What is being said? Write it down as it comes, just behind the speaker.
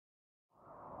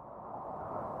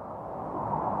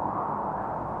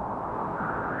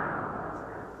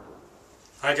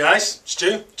Hi guys,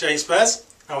 Stu, J Spares.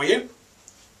 How are you?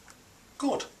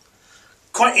 Good.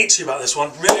 Quite itchy about this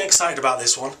one, really excited about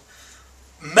this one.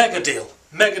 Mega deal,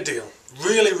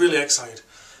 really, really excited.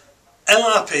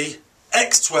 LRP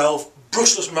X12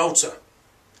 Brushless motor.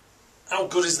 How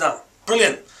good is that?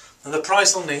 Brilliant. And the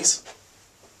price on these,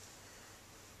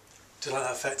 do you like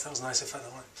that effect? That was a nice effect,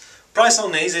 that one. Price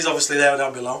on these is obviously there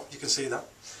down below, you can see that.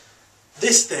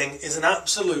 This thing is an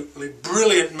absolutely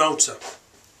brilliant motor.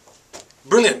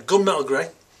 Brilliant, gunmetal grey,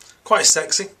 quite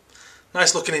sexy,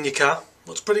 nice looking in your car,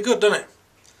 looks pretty good, doesn't it?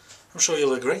 I'm sure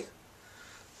you'll agree.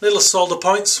 Little solder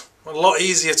points, a lot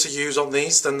easier to use on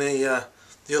these than the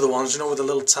other ones, you know, with the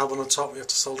little tab on the top, you have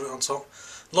to solder it on top.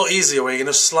 A lot easier where you're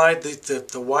going to slide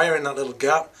the wire in that little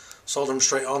gap, solder them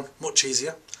straight on, much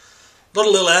easier. A lot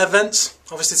of little air vents,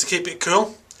 obviously to keep it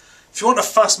cool. If you want a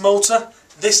fast motor,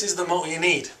 this is the motor you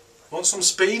need. Want some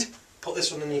speed? Put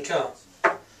this one in your car.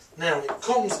 Now it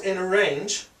comes in a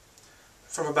range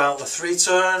from about a 3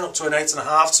 turn up to an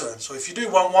 8.5 turn. So if you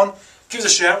do want one, give us a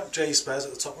shout. J Spares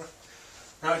at the top.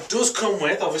 Now it does come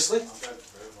with, obviously,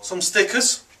 some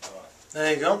stickers.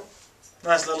 There you go.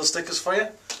 Nice little stickers for you.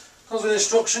 Comes with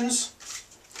instructions.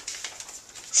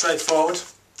 Straightforward,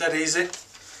 dead easy.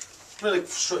 Really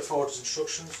straightforward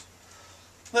instructions.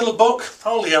 Little book.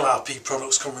 All the LRP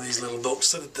products come with these little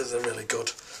books. They're really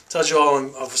good. Tells you all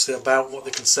obviously about what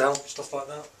they can sell, stuff like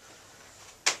that.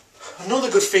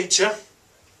 Another good feature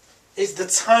is the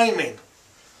timing.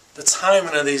 The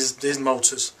timing of these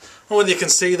motors. I don't know whether you can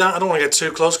see that. I don't want to get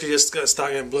too close because you're just going to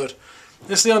start getting blurred.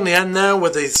 You see on the end there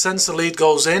where the sensor lead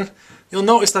goes in, you'll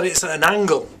notice that it's at an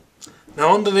angle.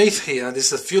 Now underneath here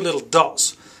there's a few little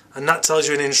dots, and that tells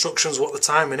you in instructions what the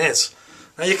timing is.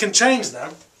 Now you can change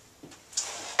them.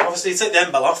 Obviously you take the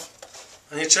end bell off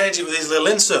and you change it with these little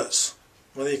inserts.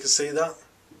 Whether you can see that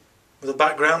with the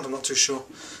background, I'm not too sure.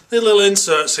 These little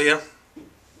inserts here,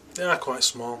 they are quite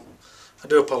small. I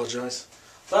do apologise.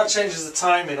 That changes the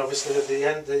timing obviously of the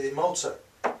end of the motor.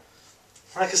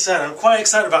 Like I said, I'm quite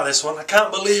excited about this one. I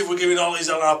can't believe we're giving all these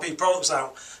LRP products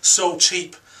out so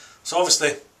cheap. So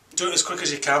obviously, do it as quick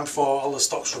as you can before all the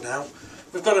stocks run out.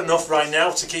 We've got enough right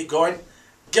now to keep going.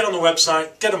 Get on the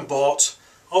website, get them bought.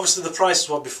 Obviously the price is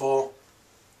what before.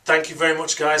 Thank you very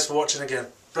much guys for watching again.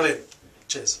 Brilliant.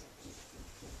 Cheers.